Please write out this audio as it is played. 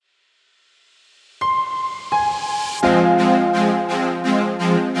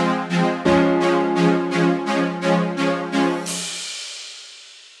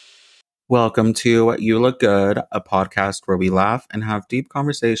Welcome to You Look Good, a podcast where we laugh and have deep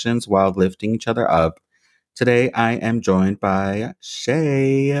conversations while lifting each other up. Today, I am joined by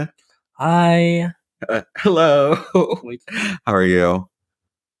Shea. Hi. Hello. Wait, How are you?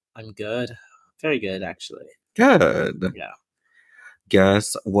 I'm good. Very good, actually. Good. Yeah.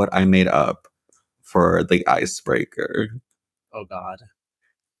 Guess what I made up for the icebreaker? Oh, God.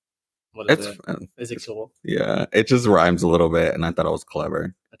 What is It's it? fun. Is it cool? Yeah, it just rhymes a little bit, and I thought it was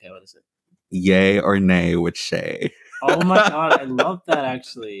clever. Okay, what is it? Yay or nay with Shea. Oh, my God. I love that,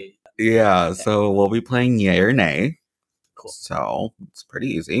 actually. Yeah, Okay. so we'll be playing yay or nay. Cool. So it's pretty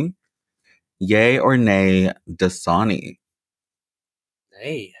easy. Yay or nay, Dasani?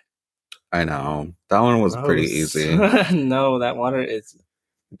 Hey. I know. That one was pretty Gross. easy. No, that water is...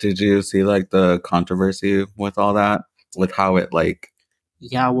 Did you see like the controversy with all that? With how it like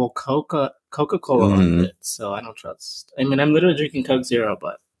Yeah, well, Coca-Cola owned it, so I don't trust. I mean, I'm literally drinking Coke Zero,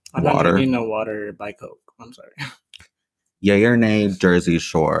 but I'm not water? drinking no water by Coke. I'm sorry. Yay or nay, Jersey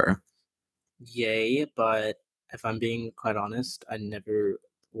Shore? Yay, but if I'm being quite honest, I never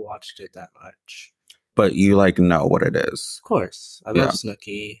watched it that much. But you like know what it is. Of course. I Yeah. love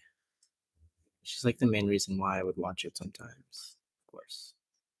Snooki. She's like the main reason why I would watch it sometimes. Of course.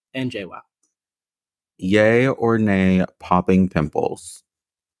 And JWoww. Yay or nay, popping pimples?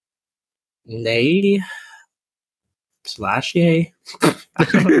 Nay / yay.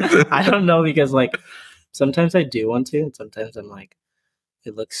 I don't know because like sometimes I do want to, and sometimes I'm like,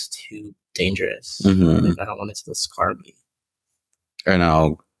 it looks too dangerous. Mhm. Like, I don't want it to scar me. I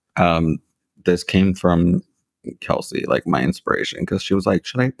know. This came from Kelsey, like my inspiration, because she was like,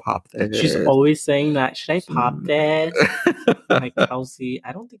 "Should I pop this?" She's always saying that. Should I pop this? Like, Kelsey,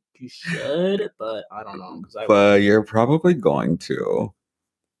 I don't think you should, but I don't know. But you're probably going to.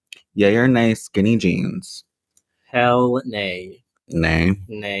 Yay or nay, skinny jeans? Hell nay. Nay.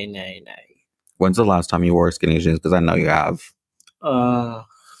 Nay. When's the last time you wore skinny jeans? Because I know you have.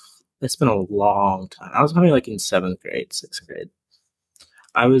 It's been a long time. I was probably like in 7th grade, 6th grade.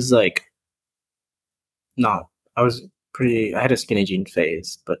 I was like, I had a skinny jean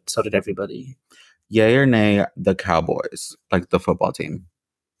phase, but so did everybody. Yay or nay, the Cowboys, like the football team?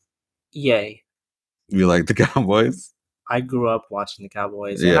 Yay. You like the Cowboys? I grew up watching the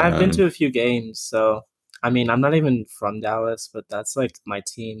Cowboys, and I've been to a few games, so I mean, I'm not even from Dallas, but that's like my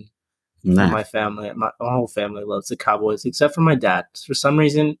team. My family, my whole family loves the Cowboys, except for my dad. For some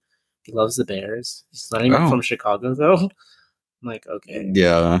reason, he loves the Bears. He's not even from Chicago, though. I'm like, okay.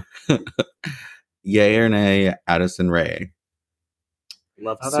 Yeah. Yay or nay, Addison Rae?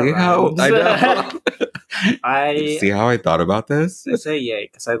 Love how that rhymes. I know. I see how I thought about this? I say yay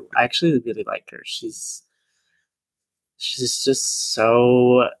because I actually really like her. She's just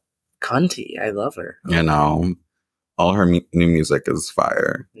so cunty. I love her. You know, all her new music is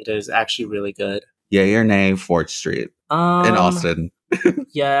fire. It is actually really good. Yay or nay, 4th Street in Austin?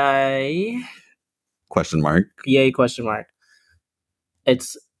 Yay. Question mark. Yay, question mark.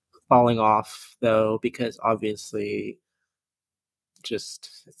 It's falling off, though, because obviously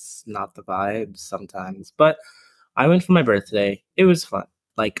it's not the vibe sometimes. But I went for my birthday. It was fun.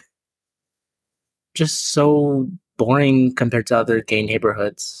 Like, just so boring compared to other gay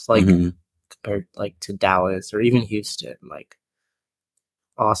neighborhoods. Like, compared like to Dallas or even Houston. Like,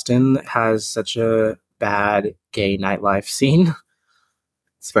 Austin has such a bad gay nightlife scene.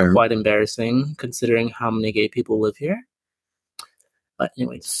 It's quite embarrassing considering how many gay people live here. But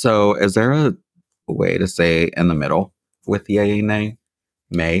anyways. So is there a way to say in the middle with yay and nay?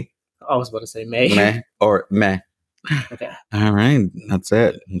 May? I was about to say May. Meh or meh. Okay. All right. That's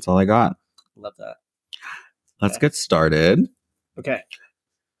it. That's all I got. Love that. Let's get started. Okay.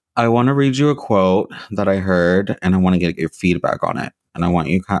 I want to read you a quote that I heard, and I want to get your feedback on it. And I want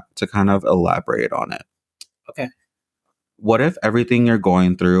you to kind of elaborate on it. Okay. What if everything you're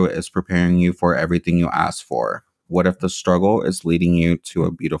going through is preparing you for everything you asked for? What if the struggle is leading you to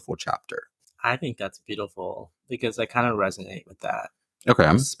a beautiful chapter? I think that's beautiful because I kind of resonate with that. Okay.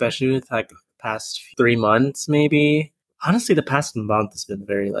 Especially with like the past 3 months, maybe. Honestly, the past month has been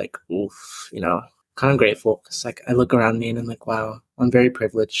very like, oof, kind of grateful because like I look around me and I'm like, wow, I'm very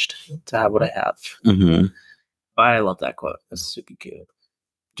privileged to have what I have. Mm-hmm. But I love that quote. It's super cute.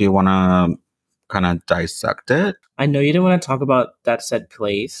 Do you want to kind of dissect it? I know you didn't want to talk about that said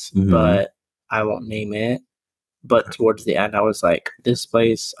place, but I won't name it. But towards the end, I was like, this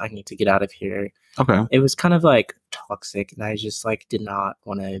place, I need to get out of here. Okay. It was kind of like toxic, and I just like did not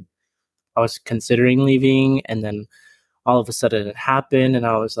want to. I was considering leaving, and then all of a sudden it happened, and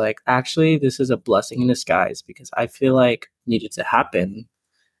I was like, actually, this is a blessing in disguise because I feel like it needed to happen,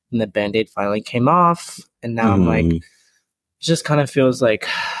 and the Band-Aid finally came off, and now I'm like, it just kind of feels like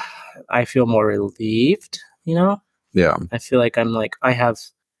I feel more relieved, you know? Yeah. I feel like I have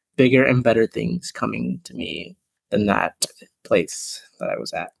bigger and better things coming to me than that place that I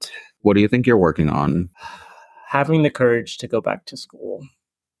was at. What do you think you're working on? Having the courage to go back to school.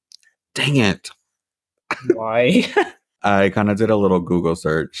 Dang it. Why? I kind of did a little Google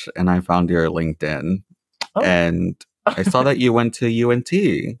search and I found your LinkedIn. Oh. And I saw that you went to UNT.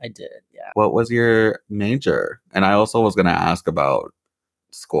 I did, yeah. What was your major? And I also was going to ask about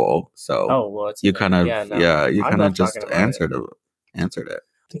school. So well, it's you kind of, you I'm kind of not just talking about it. answered it.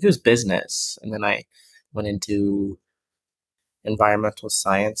 I think it was business. And then I went into environmental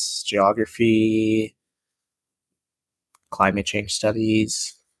science, geography, climate change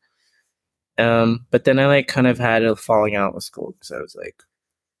studies. But then I like kind of had a falling out with school because I was like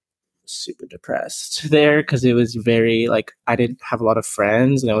super depressed there because it was very like I didn't have a lot of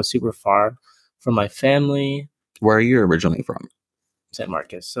friends and I was super far from my family. Where are you originally from? San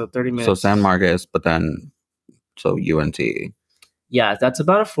Marcos, so 30 minutes. So San Marcos, but then so UNT. Yeah, that's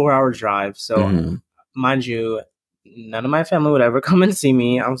about a 4-hour drive. So mind you, none of my family would ever come and see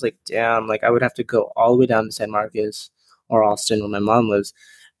me. I was like, damn, like I would have to go all the way down to San Marcos or Austin where my mom lives,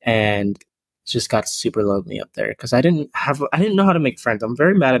 and just got super lonely up there because I didn't know how to make friends. I'm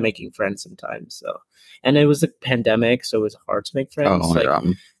very bad at making friends sometimes. So, and it was a pandemic, so it was hard to make friends. Oh,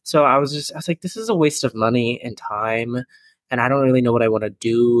 yeah. So I was like, this is a waste of money and time, and I don't really know what I want to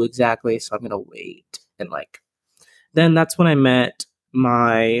do exactly. So I'm gonna wait. And like, then that's when I met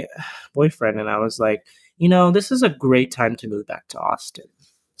my boyfriend, and I was like, this is a great time to move back to Austin.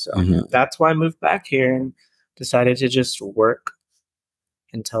 So that's why I moved back here and decided to just work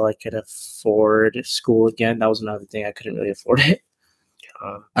until I could afford school again. That was another thing. I couldn't really afford it.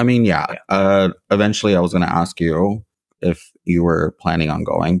 I mean, yeah. Eventually I was going to ask you if you were planning on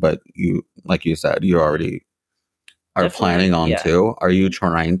going, but you, like you said, you already are planning on to. Are you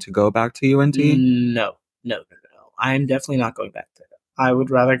trying to go back to UNT? No. I'm definitely not going back there. I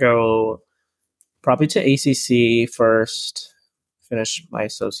would rather go probably to ACC first, finish my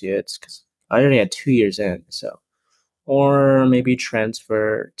associates, because I already had 2 years in, so. Or maybe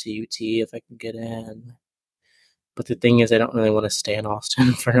transfer to UT if I can get in. But the thing is, I don't really want to stay in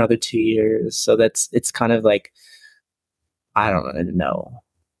Austin for another 2 years. So it's kind of like, I don't really know. I'm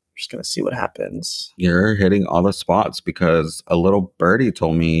just going to see what happens. You're hitting all the spots because a little birdie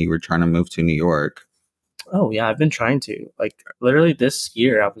told me you were trying to move to New York. Oh, yeah, I've been trying to. Like, literally this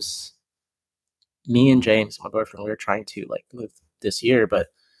year, me and James, my boyfriend, we were trying to, like, move this year, but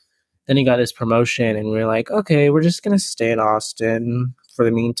then he got his promotion, and we were like, okay, we're just going to stay in Austin for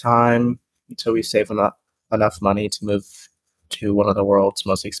the meantime until we save enough money to move to one of the world's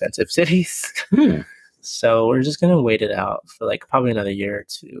most expensive cities. So we're just going to wait it out for, like, probably another year or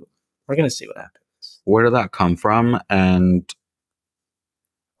two. We're going to see what happens. Where did that come from? And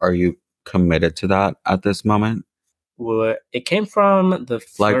are you committed to that at this moment? Well, it came from the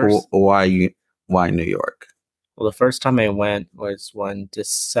first... Like, why New York? Well, the first time I went was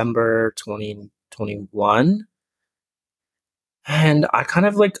December 2021. And I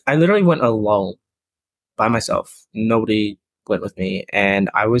literally went alone by myself. Nobody went with me. And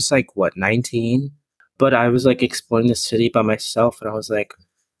I was like, 19? But I was like exploring the city by myself. And I was like,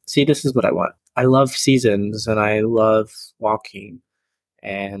 see, this is what I want. I love seasons and I love walking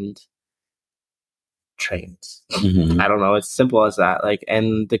and trains. I don't know. It's simple as that. Like,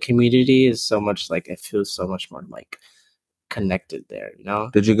 and the community is so much like, it feels so much more like connected there,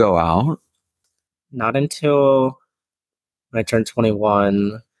 Did you go out? Not until when I turned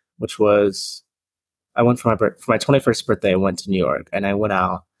 21, which was, I went for my 21st birthday. I went to New York and I went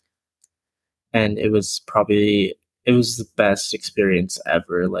out, and it was the best experience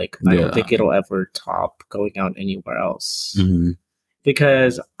ever. Like, I don't think it'll ever top going out anywhere else.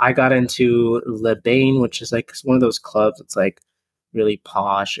 Because I got into Le Bain, which is like one of those clubs that's like really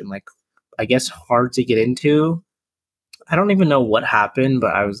posh and like, I guess, hard to get into. I don't even know what happened,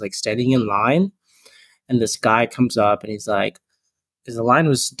 but I was like standing in line, and this guy comes up and he's like, because the line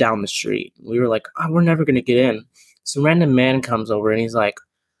was down the street. We were like, oh, we're never going to get in. Some random man comes over and he's like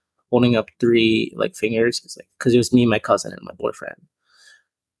holding up 3 like fingers. He's like, because it was me, my cousin, and my boyfriend.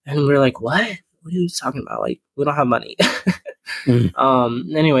 And we were like, what? What are you talking about? Like, we don't have money.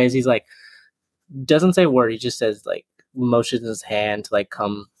 Anyways, he's like, doesn't say a word. He just says like, motions his hand to like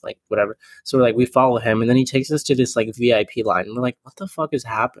come, like whatever. So we're like, we follow him, and then he takes us to this like VIP line. And we're like, what the fuck is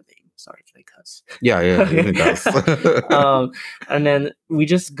happening? Sorry, can I cuss? Yeah, it does. And then we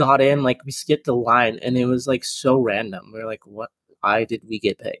just got in, like we skipped the line, and it was like so random. We were like, what? Why did we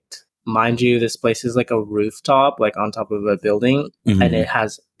get picked? Mind you, this place is like a rooftop, like on top of a building, and it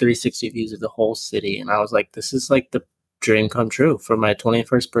has 360 views of the whole city. And I was like, this is like the dream come true. For my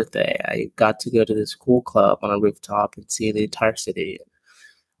 21st birthday, I got to go to this cool club on a rooftop and see the entire city.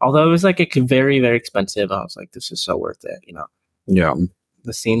 Although it was like very, very expensive, I was like, this is so worth it, you know. Yeah.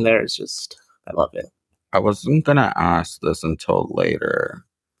 The scene there is just, I love it. I wasn't gonna ask this until later,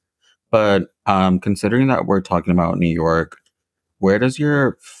 but considering that we're talking about New York, where does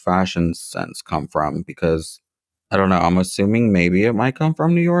your fashion sense come from? Because I don't know, I'm assuming maybe it might come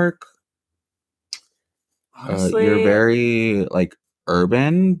from New York. You're Honestly, very like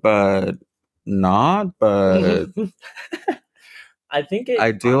urban, but not. But I think it.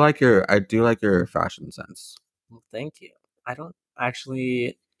 I do like your fashion sense. Well, thank you. I don't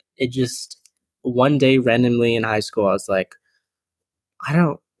actually. It just one day randomly in high school, I was like, I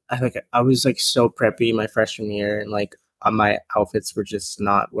don't. I like. I was like so preppy my freshman year, and like my outfits were just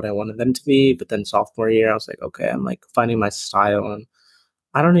not what I wanted them to be. But then sophomore year, I was like, okay, I'm like finding my style, and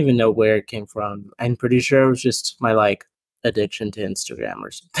I don't even know where it came from. I'm pretty sure it was just my like addiction to Instagram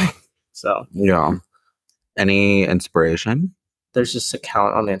or something. So Yeah. Any inspiration? there's this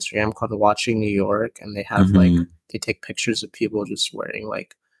account on Instagram called Watching New York, and they have like Mm-hmm. they take pictures of people just wearing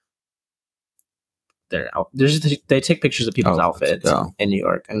like their out. They take pictures of people's Outfits. outfits Yeah. in New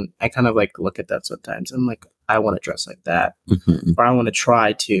York, and I kind of like look at that sometimes. I'm like, I want to dress like that, Mm-hmm. or I want to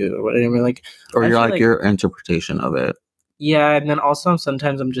try to, or whatever. Like, Or I you're feel like like your interpretation of it. yeah, and then also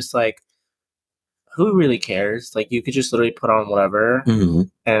sometimes I'm just like, who really cares? Like, you could just literally put on whatever, Mm-hmm.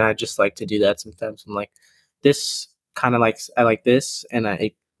 and I just like to do that sometimes. I'm like, this kind of like I like this, and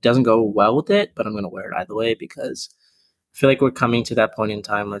it doesn't go well with it, but I'm gonna wear it either way because I feel like we're coming to that point in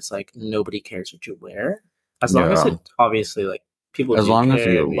time where it's like nobody cares what you wear, as long as Yeah. it obviously like people As do long as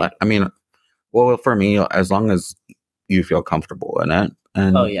care. you like, I mean, well, for me, as long as you feel comfortable in it Oh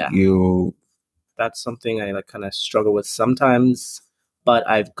and yeah, you, that's something I like kind of struggle with sometimes, but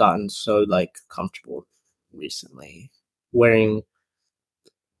I've gotten so like comfortable recently wearing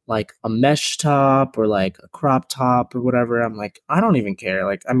like a mesh top or like a crop top or whatever. I'm like, I don't even care.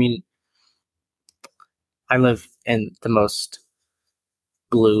 Like, I mean, I live in the most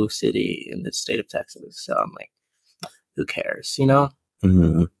blue city in the state of Texas, so I'm like, who cares, you know?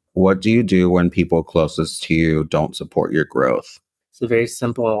 mhm. What do you do when people closest to you don't support your growth? So very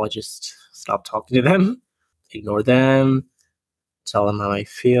simple. I just stop talking to them, ignore them, tell them how I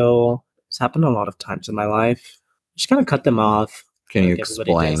feel. It's happened a lot of times in my life. Just kind of cut them off. I Can feel you like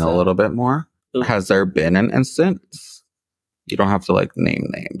everybody explain does a that. little bit more? Ooh. Has there been an instance? You don't have to like name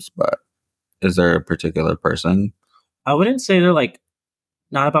names, but is there a particular person? I wouldn't say they're like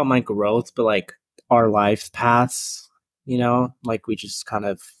not about my growth, but like our life paths, you know, like we just kind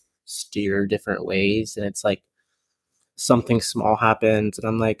of steer different ways. And it's like something small happens. And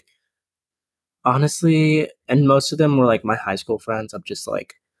I'm like, honestly, and most of them were like my high school friends. I'm just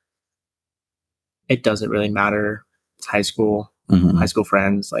like, it doesn't really matter. It's high Mm-hmm. school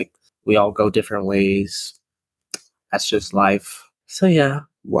friends. Like we all go different ways. That's just life. So yeah.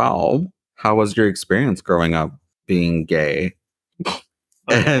 Well, how was your experience growing up being gay? Okay,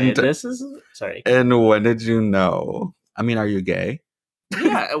 And this is sorry. and when did you know? I mean, are you gay?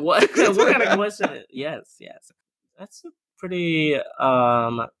 Yeah, what kind of question? Yes, yes. That's a pretty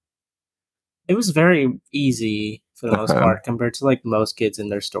it was very easy for the most Okay. part compared to like most kids in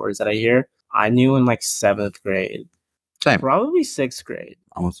their stories that I hear. I knew in like 7th grade, Same. probably 6th grade.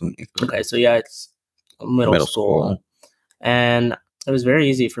 I was in 8th grade. Okay, so yeah, it's middle Middle school. school. And it was very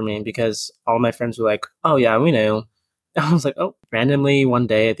easy for me because all my friends were like, "Oh yeah, we knew." I was like, "Oh." Randomly one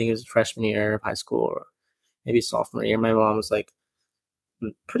day, I think it was freshman year of high school or maybe sophomore year, my mom was like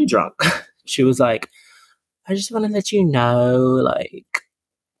pretty drunk. She was like, "I just want to let you know, like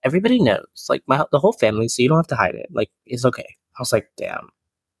everybody knows, like the whole family, so you don't have to hide it. Like it's okay." I was like, "Damn,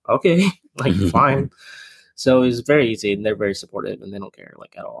 okay, like fine." So it was very easy, and they're very supportive, and they don't care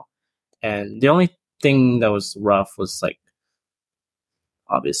like at all. And the only thing that was rough was like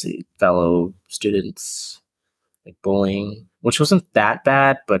obviously fellow students like bullying, which wasn't that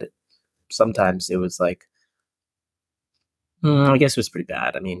bad, but sometimes it was like, I guess it was pretty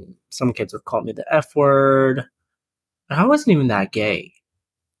bad. I mean, some kids would call me the F word. And I wasn't even that gay.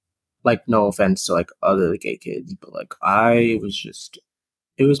 Like, no offense to like other gay kids, but like I was just,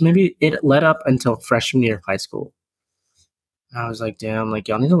 it was maybe, it led up until freshman year of high school. And I was like, damn, like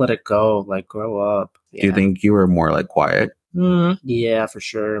y'all need to let it go, like grow up. Do you Yeah. think you were more like quiet? Yeah, for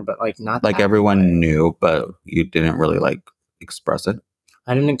sure. But like not Like that everyone quiet. knew, but you didn't really like express it?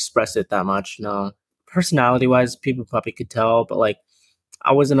 I didn't express it that much, no. Personality wise, people probably could tell, but like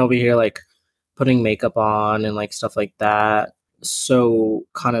I wasn't over here like putting makeup on and like stuff like that. So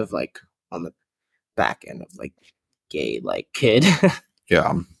kind of like on the back end of like gay like kid.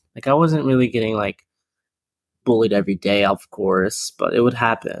 Yeah. Like I wasn't really getting like bullied every day, of course, but it would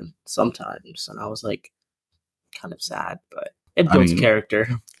happen sometimes. And I was like kind of sad, but it I builds mean, character.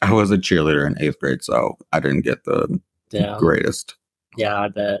 I was a cheerleader in 8th grade, so I didn't get the Yeah. greatest. Yeah, I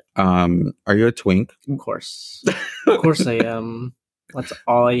bet. Are you a twink? Of course. Of course I am. That's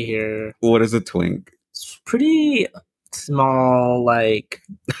all I hear. What is a twink? It's pretty small, like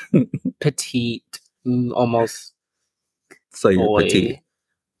petite, almost So you're petite.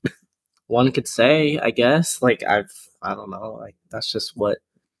 boy. One could say, I guess. Like I don't know. Like that's just what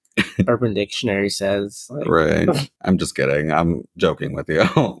Urban Dictionary says. Like, Right. I'm just kidding. I'm joking with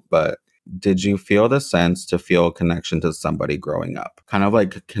you. But did you feel the sense to feel a connection to somebody growing up? Kind of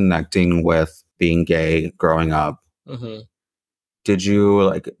like connecting with being gay growing up. mm-hmm. Did you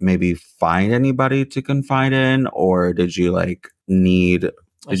like maybe find anybody to confide in, or did you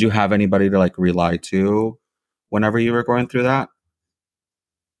did you have anybody to like rely to whenever you were going through that?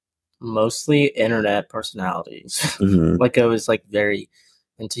 Mostly internet personalities. Mm-hmm. Like I was like very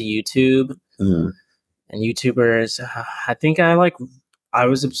into YouTube Mm-hmm. and YouTubers. I think I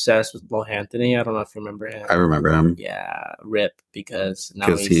was obsessed with Lo Anthony. I don't know if you remember him. I remember him. Yeah, rip, because now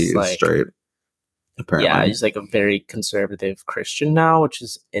Because he's like straight, apparently. Yeah, he's like a very conservative Christian now, which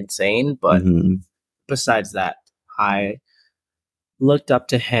is insane. But mm-hmm. besides that, I looked up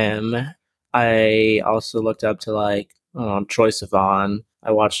to him. I also looked up to like Troye Sivan.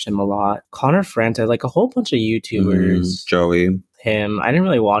 I watched him a lot. Connor Franta, like a whole bunch of YouTubers. Joey. Him. I didn't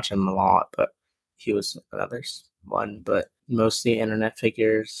really watch him a lot, but he was another one. But mostly internet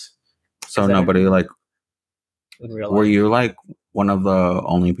figures. So nobody like in real were life. you like one of the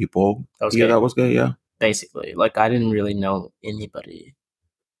only people that was gay? Yeah. Basically, like I didn't really know anybody.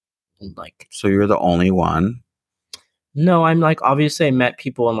 And like, so you're the only one? No, I'm like obviously I met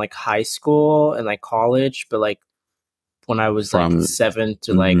people in like high school and like college, but like when I was like 7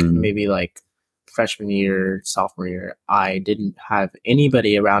 to like maybe like freshman year, sophomore year, I didn't have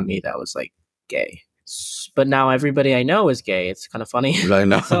anybody around me that was like gay. But now everybody I know is gay. It's kind of funny. I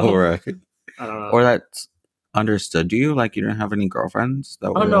know, So, right? I don't know. Or that's understood you? Like you didn't have any girlfriends?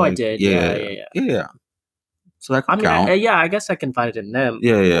 That oh no, like, I did. Yeah. So that could I count. mean, I guess I confided in them.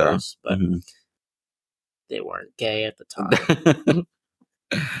 Yeah, of course, but they weren't gay at the time.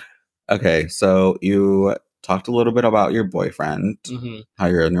 Okay, so you talked a little bit about your boyfriend, how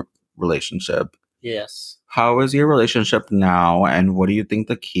you're in a relationship. Yes. How is your relationship now, and what do you think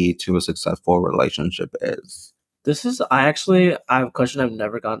the key to a successful relationship is? I have a question I've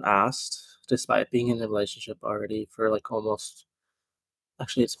never gotten asked, despite being in a relationship already for like almost,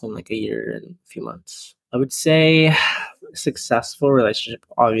 actually it's been like a year and a few months. I would say a successful relationship,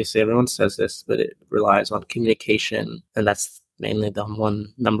 obviously everyone says this, but it relies on communication, and that's mainly the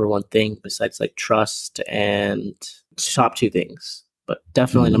number one thing besides like trust and top two things. But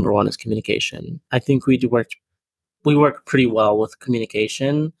definitely number one is communication. I think we work pretty well with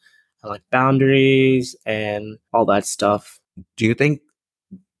communication and like boundaries and all that stuff. Do you think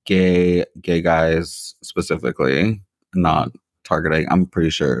gay guys specifically, not targeting, I'm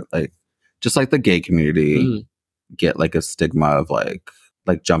pretty sure like just like the gay community get like a stigma of like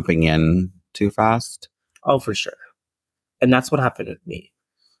jumping in too fast? Oh, for sure. And that's what happened with me.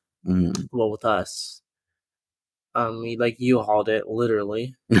 Well, with us. Like you hauled it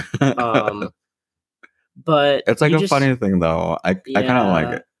literally. But it's like a funny thing though. I kind of like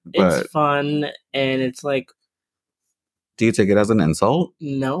it. But it's fun, and it's like, do you take it as an insult?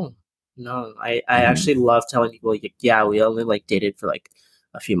 No. I actually love telling people like, yeah, we only like dated for like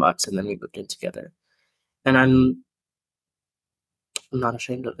a few months and then we moved in together. And I'm not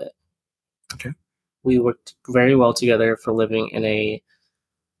ashamed of it. Okay. We worked very well together for living in a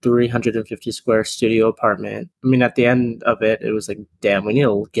 350 square studio apartment. I mean, at the end of it, it was like, damn, we need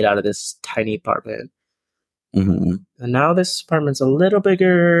to get out of this tiny apartment. And now this apartment's a little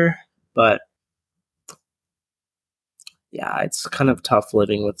bigger, but yeah, it's kind of tough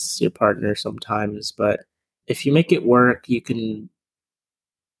living with your partner sometimes. But if you make it work, you can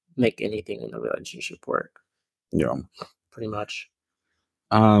make anything in a relationship work. Yeah. Pretty much.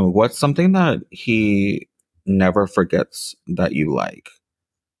 What's something that he never forgets that you like?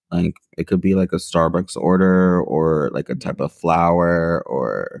 Like it could be like a Starbucks order or like a type of flower,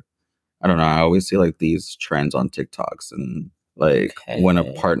 or I don't know. I always see like these trends on TikToks and like when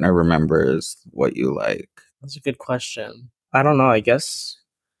a partner remembers what you like. That's a good question. I don't know. I guess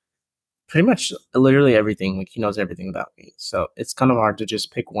pretty much literally everything. Like he knows everything about me. So it's kind of hard to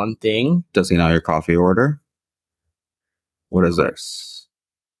just pick one thing. Does he know your coffee order? What is it?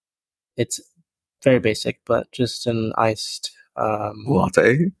 It's very basic, but just an iced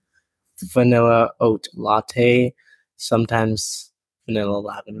latte, vanilla oat latte, sometimes vanilla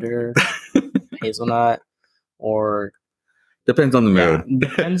lavender, hazelnut, or depends on the mood. Yeah,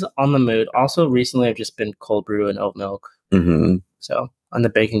 depends on the mood. Also, recently I've just been cold brew and oat milk. Mm-hmm. So on the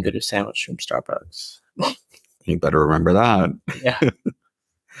bacon gouda sandwich from Starbucks. You better remember that. Yeah.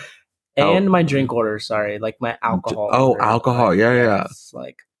 And my drink order, sorry, like my alcohol order. Alcohol. Like, yeah. yes,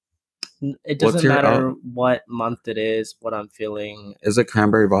 like it doesn't matter what month it is, what I'm feeling. Is it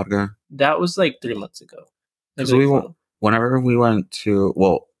cranberry vodka? That was like 3 months ago. Because whenever we went to,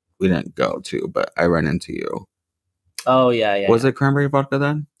 well, we didn't go to, but I ran into you. Oh, yeah. Was it cranberry vodka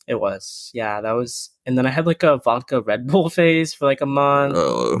then? It was. Yeah, that was. And then I had like a vodka Red Bull phase for like a month.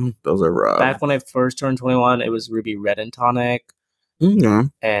 Oh, those are rough. Back when I first turned 21, it was Ruby Red and Tonic. Yeah.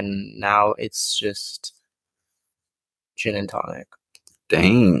 And now it's just gin and tonic.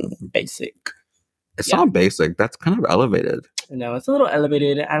 Dang. Basic. It's not basic. That's kind of elevated. No, it's a little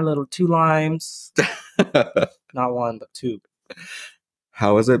elevated. Add a little 2 limes. Not 1, but 2.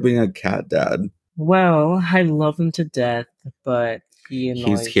 How is it being a cat dad? Well, I love him to death, but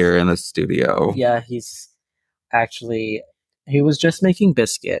he's here in the studio. Yeah, he's actually, he was just making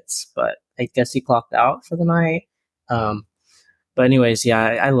biscuits, but I guess he clocked out for the night. But anyways, yeah,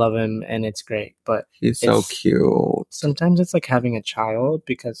 I love him and it's great. But he's so cute. Sometimes it's like having a child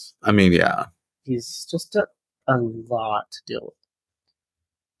because I mean, yeah, he's just a lot to deal with.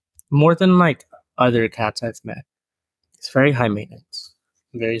 More than like other cats I've met. He's very high maintenance,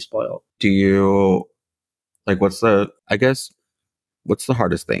 very spoiled. Do you like what's the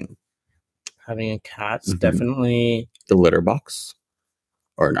hardest thing? Having a cat's definitely the litter box,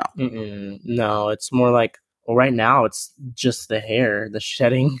 or no? No, it's more like, well, right now it's just the hair, the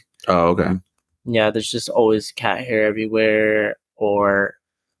shedding. Oh, okay. Yeah, there's just always cat hair everywhere. Or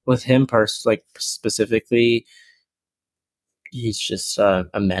with him, specifically, he's just a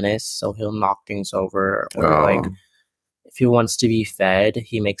menace. So he'll knock things over, or like if he wants to be fed,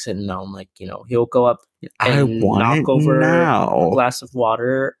 he makes it known. Like, he'll go up and knock over a glass of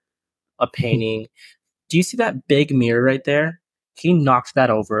water, a painting. Do you see that big mirror right there? He knocked that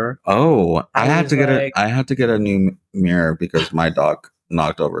over. Oh, I had to get a new mirror because my dog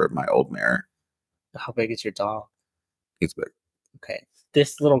knocked over my old mirror. How big is your dog? He's big. Okay.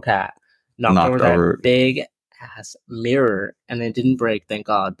 This little cat knocked over that big ass mirror and it didn't break, thank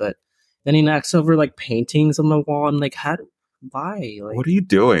God. But then he knocks over like paintings on the wall. I'm like, why? Like, what are you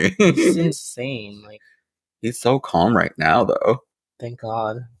doing? It's insane. Like, he's so calm right now, though. Thank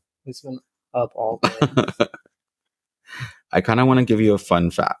God. He's been up all day. I kind of want to give you a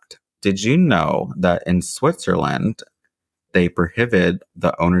fun fact. Did you know that in Switzerland, they prohibit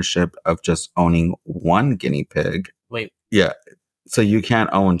the ownership of just owning one guinea pig? Wait. Yeah. So you can't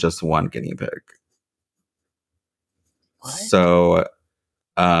own just one guinea pig. What? So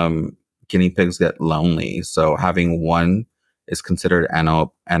guinea pigs get lonely. So having one is considered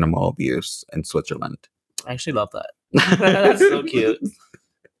animal abuse in Switzerland. I actually love that. That's so cute.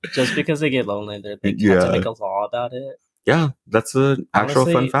 Just because they get lonely, they have to make a law about it. Yeah, that's an actual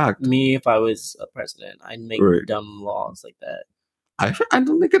fun fact. Me, if I was a president, I'd make dumb laws like that. I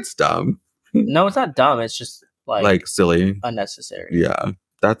don't think it's dumb. No, it's not dumb. It's just like silly, unnecessary. Yeah,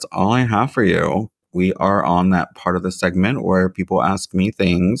 that's all I have for you. We are on that part of the segment where people ask me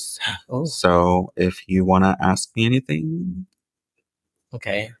things. Oh. So if you want to ask me anything,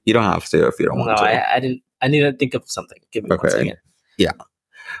 okay. You don't have to if you don't want to. I didn't. I need to think of something. Give me 1 second. Yeah.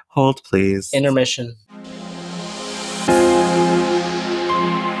 Hold, please. Intermission.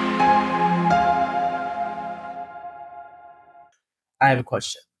 I have a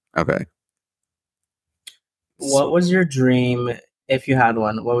question. Okay. What was your dream, if you had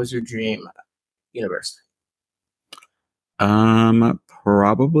one? What was your dream university?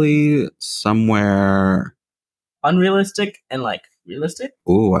 Probably somewhere unrealistic and like realistic.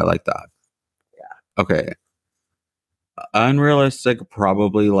 Ooh, I like that. Yeah. Okay. Unrealistic,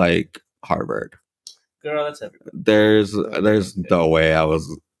 probably like Harvard. Girl, that's everybody. There's no way I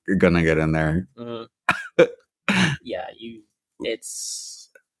was gonna get in there. Mm-hmm. Yeah, it's.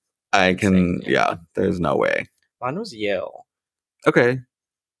 I can. Yeah, there's no way. Mine was Yale. Okay.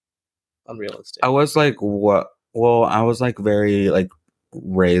 Unrealistic. I was like, what? Well, I was like very like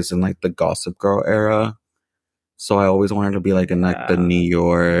raised in like the Gossip Girl era, so I always wanted to be like in like the New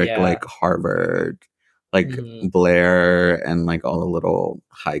York, like Harvard, like Blair, and like all the little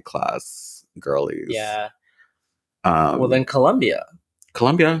high class girlies. Yeah. Well, then Columbia.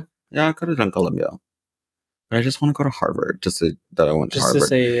 Yeah, I could have done Columbia. But I just want to go to Harvard. Just that I went to Harvard. Just to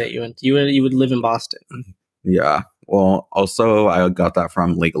say that you would live in Boston. Yeah. Well, also I got that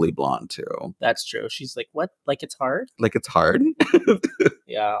from Legally Blonde too. That's true. She's like, what? Like it's hard? Like it's hard?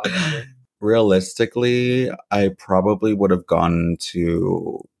 Yeah. Realistically, I probably would have gone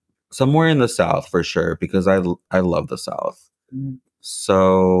to somewhere in the South for sure, because I love the South.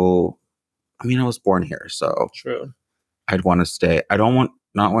 So, I mean, I was born here, so True. I'd want to stay. I don't want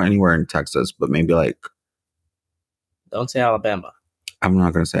not want anywhere in Texas, but maybe like Don't say Alabama. I'm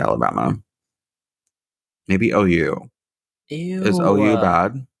not going to say Alabama. Maybe OU. Ew. Is OU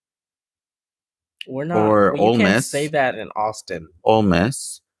bad? We're not. Or Well, you Ole can't Miss? say that in Austin. Ole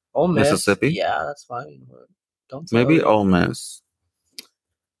Miss, Ole Miss, Mississippi. yeah, that's fine. Don't say Maybe OU. Ole Miss.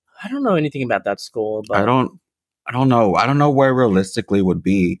 I don't know anything about that school, but I don't know. I don't know where realistically would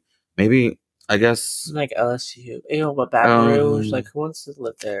be. Maybe I guess like LSU. Ew, but Baton Rouge, like who wants to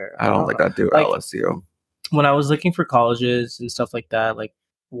live there? I don't think I'd do like, LSU. When I was looking for colleges and stuff like that, like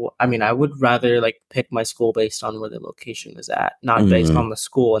I mean, I would rather like pick my school based on where the location is at, not based on the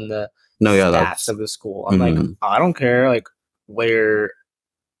school and the stats of the school. I'm like, I don't care, like where.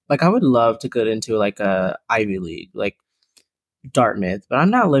 Like I would love to get into like a Ivy League, like Dartmouth, but I'm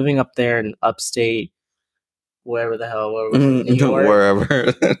not living up there in upstate, wherever the hell, where was it, New York,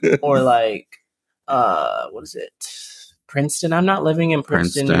 wherever, or like, what is it, Princeton? I'm not living in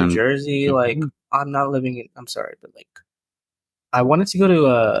Princeton, New Jersey. Like I'm not living in. I'm sorry, but like I wanted to go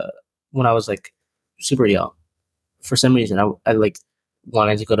to when I was like super young. For some reason, I like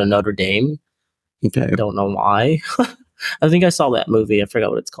wanted to go to Notre Dame. Okay. I don't know why. I think I saw that movie. I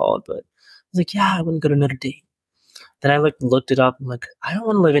forgot what it's called, but I was like, yeah, I want to go to Notre Dame. Then I like looked it up. I'm like, I don't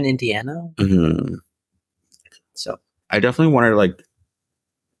want to live in Indiana. Mm-hmm. So I definitely wanted to like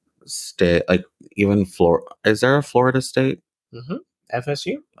stay like even Florida. Is there a Florida State? Mm-hmm.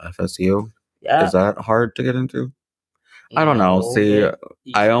 FSU. FSU. Yeah. Is that hard to get into? I don't know. See,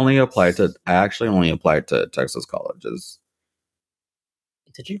 I actually only applied to Texas colleges.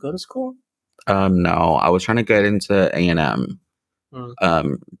 Did you go to school? No, I was trying to get into A&M.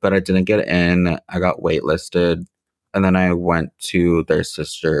 But I didn't get in. I got waitlisted, and then I went to their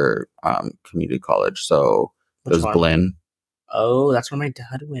sister community college. So it was Blinn. Oh, that's where my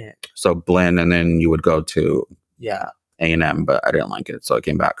dad went. So Blinn, and then you would go to A&M, but I didn't like it, so I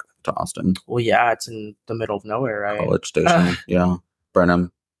came back to Austin. Well, yeah, it's in the middle of nowhere, right? College Station, yeah,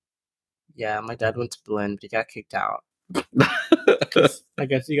 Brenham. Yeah, my dad went to Blinn, but he got kicked out. I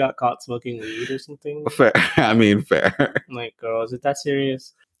guess he got caught smoking weed or something. Fair. I mean, fair. I'm like, girl, is it that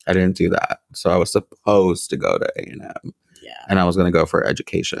serious? I didn't do that. So I was supposed to go to A&M. Yeah. And I was going to go for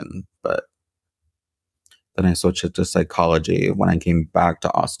education, but then I switched it to psychology when I came back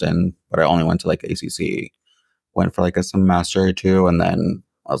to Austin, but I only went to like ACC. Went for like a semester or two, and then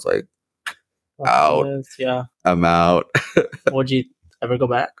I was like, out. Yeah. I'm out. Would you ever go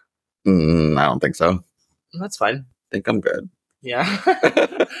back? I don't think so. That's fine. I think I'm good. Yeah.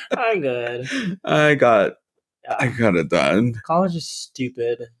 I'm good. I got it done. College is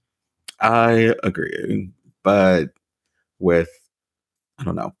stupid. I agree. But I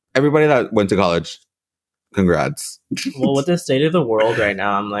don't know. Everybody that went to college, congrats. Well, with the state of the world right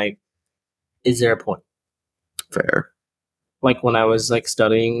now, I'm like, is there a point? Fair. Like when I was like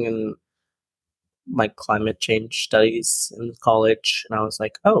studying in my climate change studies in college, and I was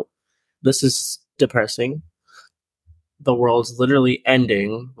like, oh, this is depressing. The world's literally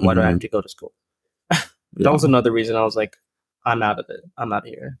ending. Why do I have to go to school? That was another reason I was like, I'm out of it. I'm not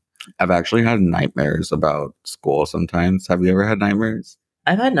here. I've actually had nightmares about school sometimes. Have you ever had nightmares?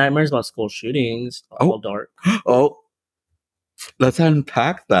 I've had nightmares about school shootings. All dark. Oh, let's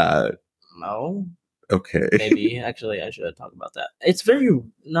unpack that. No. Okay. Maybe. Actually, I should talk about that. It's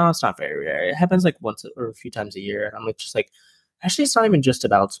not very rare. It happens like once or a few times a year. And I'm like, just like, actually, it's not even just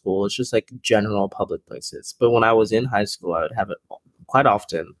about school. It's just like general public places. But when I was in high school, I would have it quite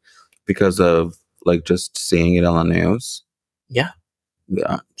often. Because of like just seeing it on the news? Yeah.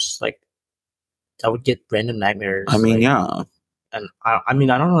 Yeah. Just like, I would get random nightmares. I mean, yeah. And I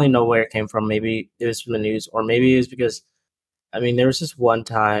mean, I don't really know where it came from. Maybe it was from the news, or maybe it was because, I mean, there was this one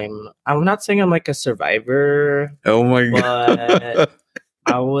time, I'm not saying I'm like a survivor. Oh my God.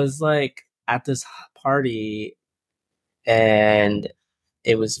 I was like at this party and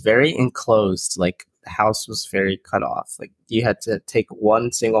it was very enclosed. Like the house was very cut off. Like you had to take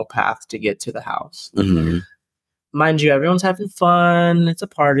one single path to get to the house. Mm-hmm. Mind you, everyone's having fun. It's a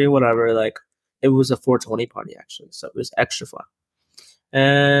party, whatever. Like it was a 420 party actually. So it was extra fun.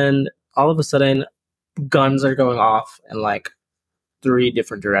 And all of a sudden guns are going off in like 3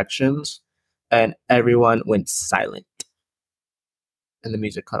 different directions and everyone went silent. And the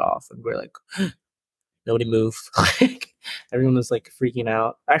music cut off and we're like, nobody moved. Like everyone was like freaking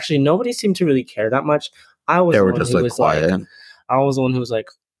out. Actually, nobody seemed to really care that much. I was the one who was quiet. Like, I was the one who was like,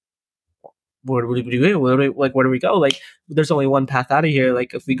 where do we do? Where do we go? Like, there's only one path out of here.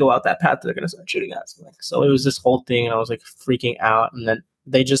 Like, if we go out that path, they're gonna start shooting us. Like, so it was this whole thing, and I was like freaking out. And then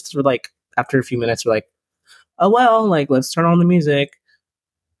they just were like, after a few minutes, were like, oh, well, like, let's turn on the music,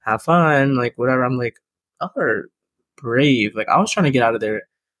 have fun, like, whatever. I'm like, oh, they're brave. Like, I was trying to get out of there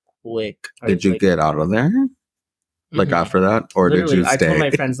quick. Did you get out of there? Like, after that? Or literally, did you stay? I told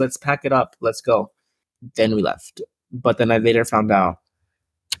my friends, let's pack it up. Let's go. Then we left. But then I later found out,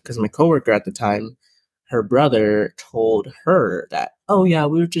 because my coworker at the time, her brother told her that, oh, yeah,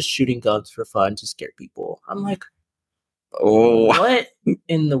 we were just shooting guns for fun to scare people. I'm like, oh, what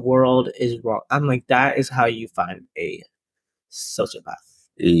in the world is wrong? I'm like, that is how you find a sociopath.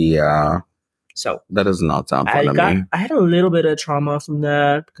 Yeah. So that does not sound fun to me. I had a little bit of trauma from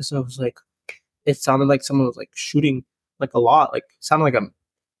that because I was like, it sounded like someone was like shooting like a lot, like it sounded like a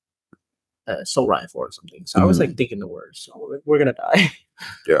assault rifle or something. So I was like thinking the words, so we're gonna die.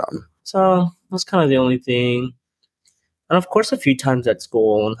 Yeah. So that's kind of the only thing. And of course, a few times at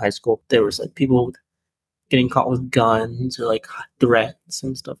school, in high school, there was like people getting caught with guns or like threats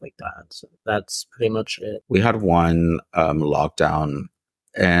and stuff like that. So that's pretty much it. We had one lockdown,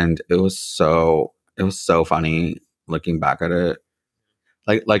 and it was so funny looking back at it.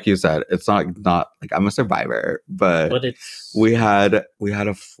 Like you said, it's not like I'm a survivor, but it's we had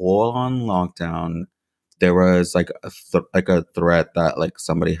a full on lockdown. There was like a threat that like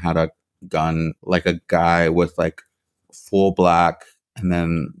somebody had a gun, like a guy with like full black, and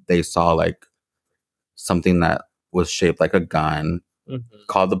then they saw like something that was shaped like a gun.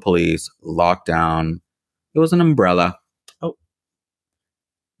 Called the police, locked down. It was an umbrella. Oh,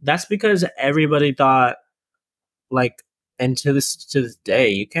 that's because everybody thought like. And to this day,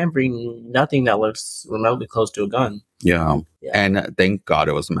 you can't bring nothing that looks remotely close to a gun. Yeah. And thank God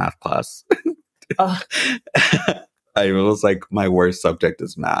it was math class. I was like, my worst subject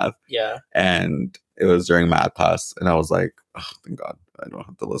is math. Yeah. And it was during math class, and I was like, oh, thank God I don't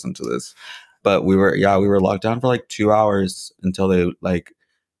have to listen to this. But we were locked down for like 2 hours until they like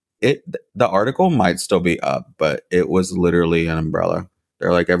it. The article might still be up, but it was literally an umbrella.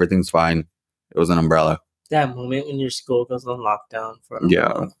 They're like, everything's fine. It was an umbrella. That moment when your school goes on lockdown for an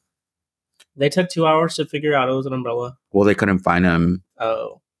umbrella. Yeah. They took 2 hours to figure out it was an umbrella. Well, they couldn't find him.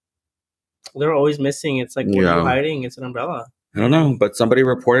 Oh. They're always missing. It's like, what are you hiding? It's an umbrella. I don't know, but somebody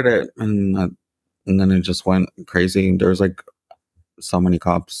reported it, and then it just went crazy. There was like so many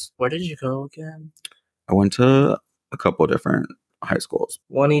cops. Where did you go again? I went to a couple different high schools.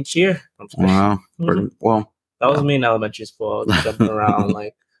 One each year? Wow. Well. That was me in elementary school, jumping around,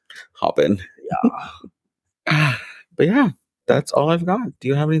 like. Hopping. Yeah. But yeah, that's all I've got. Do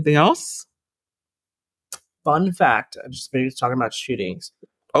you have anything else? Fun fact. I'm just maybe talking about shootings.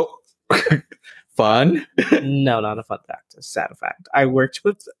 Oh, fun? No, not a fun fact. A sad fact. I worked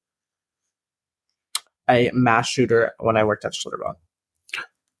with a mass shooter when I worked at Schlitterbahn.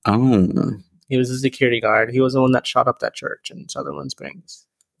 Oh. He was a security guard. He was the one that shot up that church in Sutherland Springs.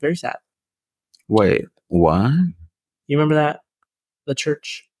 Very sad. Wait, what? You remember that? The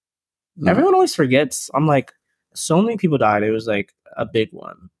church? No. Everyone always forgets. I'm like, so many people died. It was like a big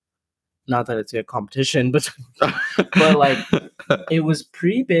one. Not that it's a competition, but like it was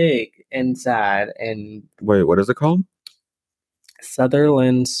pretty big and sad. And wait, what is it called?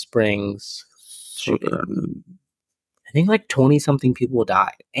 Sutherland Springs shooting. I think like 20-something people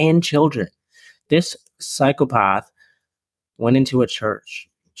died and children. This psychopath went into a church,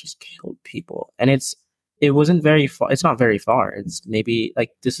 just killed people, and it wasn't very far. It's not very far. It's maybe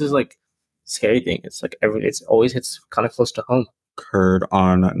like this is like scary thing. It's like it's always hits kind of close to home. Occurred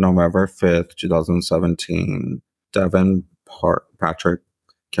on November 5th, 2017. Devin Patrick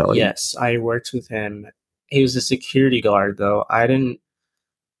Kelly. Yes, I worked with him. He was a security guard, though. I didn't.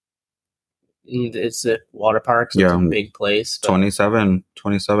 It's a water park, so it's a big place. 27,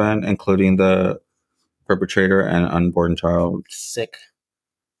 including the perpetrator and unborn child. Sick.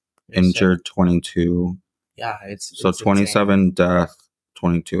 Injured, sick. 22. Yeah, it's 27 insane. Death,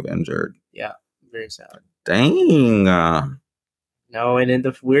 22 injured. Yeah, very sad. Dang. No, and then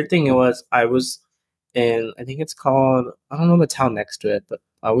the weird thing was, I was in, I think it's called, I don't know the town next to it, but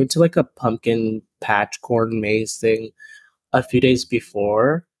I went to like a pumpkin patch corn maze thing a few days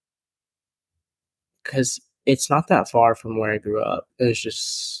before. Because it's not that far from where I grew up.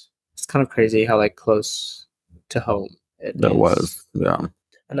 It's kind of crazy how like close to home it is. Was, yeah.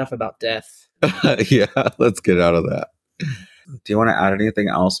 Enough about death. Yeah, let's get out of that. Do you want to add anything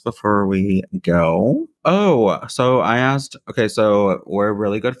else before we go? Oh, so I asked, okay, so we're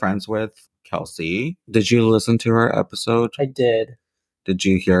really good friends with Kelsey. Did you listen to her episode? I did. Did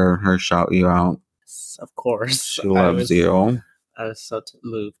you hear her shout you out? Yes, of course. She loves you. I was so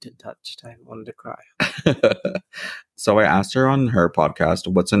moved and touched. I wanted to cry. So I asked her on her podcast,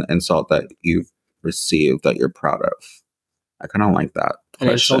 what's an insult that you've received that you're proud of? I kind of like that. An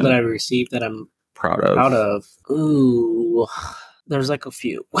insult that I received that I'm proud of. Ooh, there's like a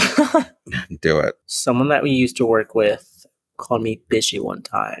few. Do it. Someone that we used to work with called me bitchy one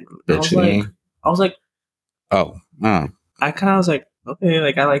time. Bitchy? I was like, oh. I kind of was like, okay,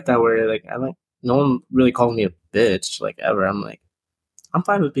 like I like that word. Like no one really calls me a bitch like ever. I'm like, I'm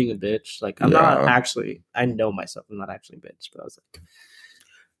fine with being a bitch. Like I'm not actually. I know myself. I'm not actually a bitch. But I was like,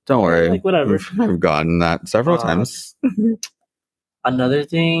 don't worry. Like whatever. I've gotten that several times. Another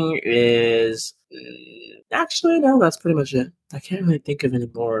thing is actually no, that's pretty much it. I can't really think of any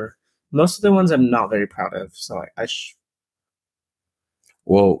more. Most of the ones I'm not very proud of. So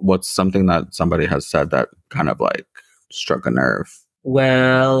Well, what's something that somebody has said that kind of like struck a nerve?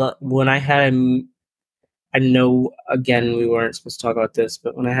 Well, when I had I know, again, we weren't supposed to talk about this,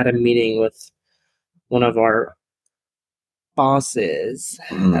 but when I had a meeting with one of our bosses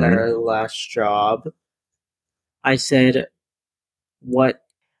at our last job, I said, I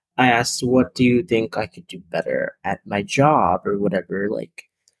asked, what do you think I could do better at my job or whatever? Like,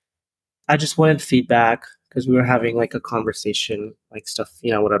 I just wanted feedback because we were having like a conversation, like stuff,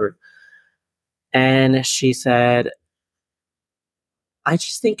 whatever. And she said, I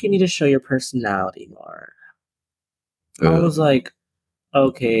just think you need to show your personality more. I was like,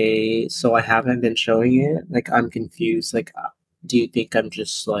 okay, so I haven't been showing it. Like, I'm confused. Like, do you think I'm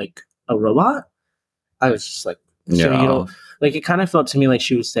just like a robot? I was just like, so you don't like. It kind of felt to me like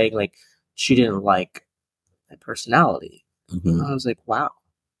she was saying like she didn't like my personality. I was like, wow,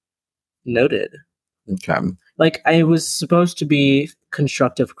 noted. Okay. Like, I was supposed to be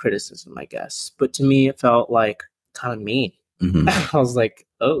constructive criticism, I guess, but to me it felt like kind of mean. I was like,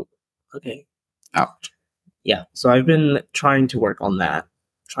 oh, okay. Ouch. Yeah. So I've been trying to work on that.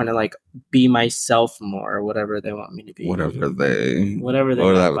 Trying to like be myself more, whatever they want me to be. Whatever they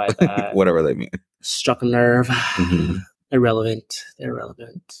meant by that. Whatever they mean. Struck a nerve. Irrelevant.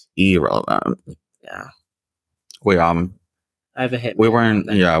 Irrelevant. Yeah. I have a hit. We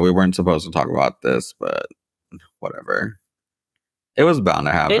weren't supposed to talk about this, but whatever. It was bound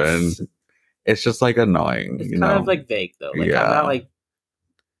to happen. It's just like annoying. It's kind of like vague though. Like I'm not like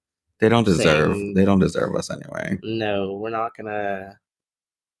they don't deserve us anyway. No, we're not gonna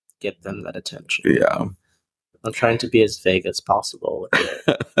give them that attention. Yeah. I'm trying to be as vague as possible with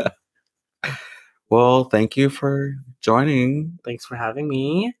it. Well, thank you for joining. Thanks for having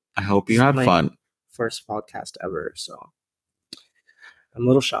me. I hope you had fun. First podcast ever, so I'm a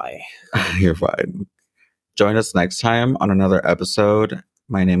little shy. You're fine. Join us next time on another episode.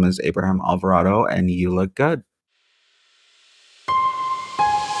 My name is Abraham Alvarado, and you look good.